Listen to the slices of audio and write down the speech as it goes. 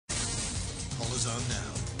goes on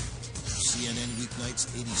now. CNN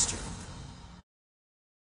Weeknights, 8 Eastern.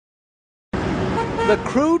 The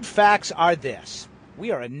crude facts are this.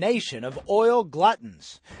 We are a nation of oil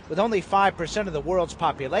gluttons. With only 5% of the world's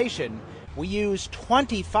population, we use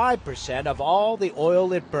 25% of all the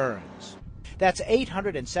oil it burns. That's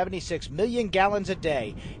 876 million gallons a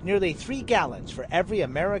day, nearly 3 gallons for every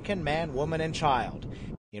American man, woman, and child.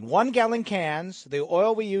 In 1-gallon cans, the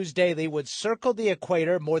oil we use daily would circle the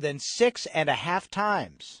equator more than 6.5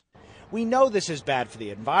 times. We know this is bad for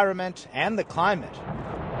the environment and the climate.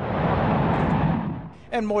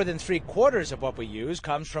 And more than 3/4 of what we use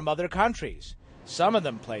comes from other countries, some of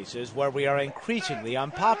them places where we are increasingly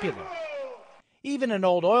unpopular. Even an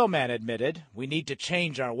old oil man admitted we need to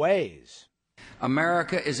change our ways.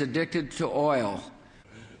 America is addicted to oil.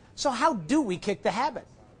 So how do we kick the habit?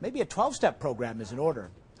 Maybe a 12-step program is in order.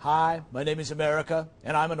 Hi, my name is America,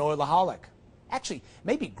 and I'm an oilaholic. Actually,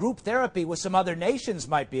 maybe group therapy with some other nations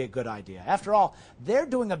might be a good idea. After all, they're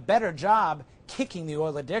doing a better job kicking the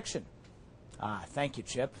oil addiction. Thank you,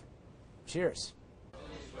 Chip. Cheers.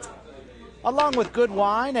 Along with good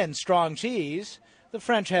wine and strong cheese, the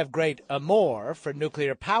French have great amour for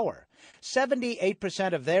nuclear power.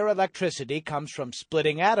 78% of their electricity comes from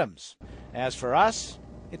splitting atoms. As for us,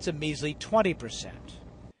 it's a measly 20%.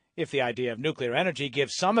 If the idea of nuclear energy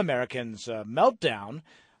gives some Americans a meltdown,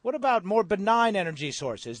 what about more benign energy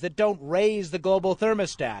sources that don't raise the global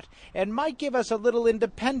thermostat and might give us a little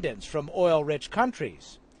independence from oil-rich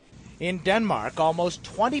countries? In Denmark, almost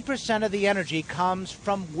 20% of the energy comes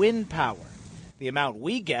from wind power. The amount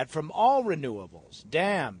we get from all renewables,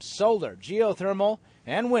 dams, solar, geothermal,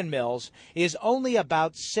 and windmills is only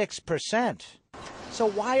about 6%. So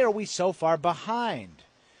why are we so far behind?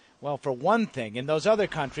 Well, for one thing, in those other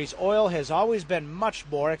countries, oil has always been much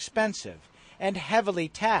more expensive and heavily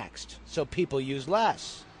taxed, so people use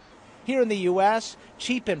less. Here in the U.S.,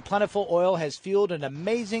 cheap and plentiful oil has fueled an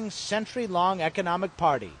amazing century-long economic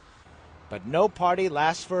party. But no party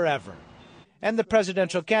lasts forever. And the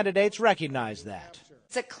presidential candidates recognize that.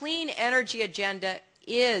 The clean energy agenda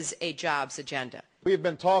is a jobs agenda. We have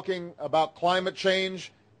been talking about climate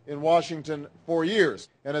change in Washington for years.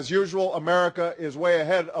 And as usual, America is way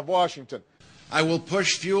ahead of Washington. I will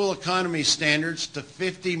push fuel economy standards to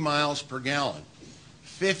 50 miles per gallon.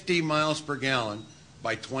 50 miles per gallon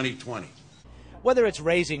by 2020. Whether it's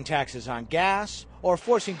raising taxes on gas or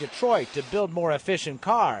forcing Detroit to build more efficient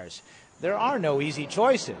cars, there are no easy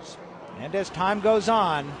choices. And as time goes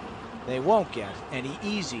on, they won't get any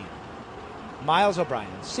easier. Miles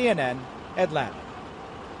O'Brien, CNN, Atlanta.